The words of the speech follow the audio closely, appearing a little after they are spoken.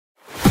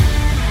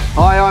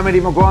Hi, I'm Eddie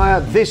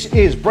McGuire. This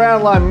is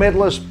Brownlow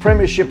medalist,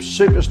 premiership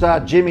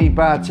superstar Jimmy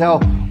Bartel,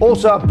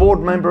 also a board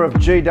member of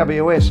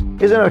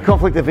GWS. Isn't it a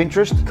conflict of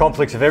interest?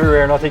 Conflicts of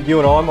everywhere, and I think you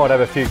and I might have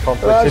a few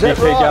conflicts if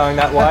you keep going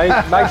that way.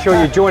 Make sure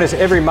you join us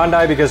every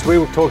Monday because we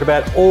will talk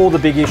about all the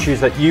big issues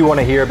that you want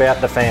to hear about,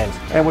 the fans.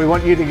 And we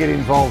want you to get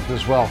involved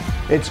as well.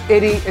 It's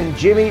Eddie and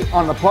Jimmy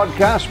on the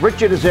podcast.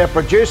 Richard is our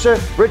producer.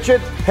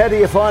 Richard, how do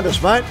you find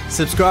us, mate?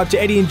 Subscribe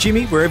to Eddie and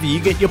Jimmy wherever you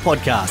get your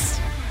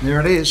podcasts. There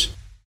it is.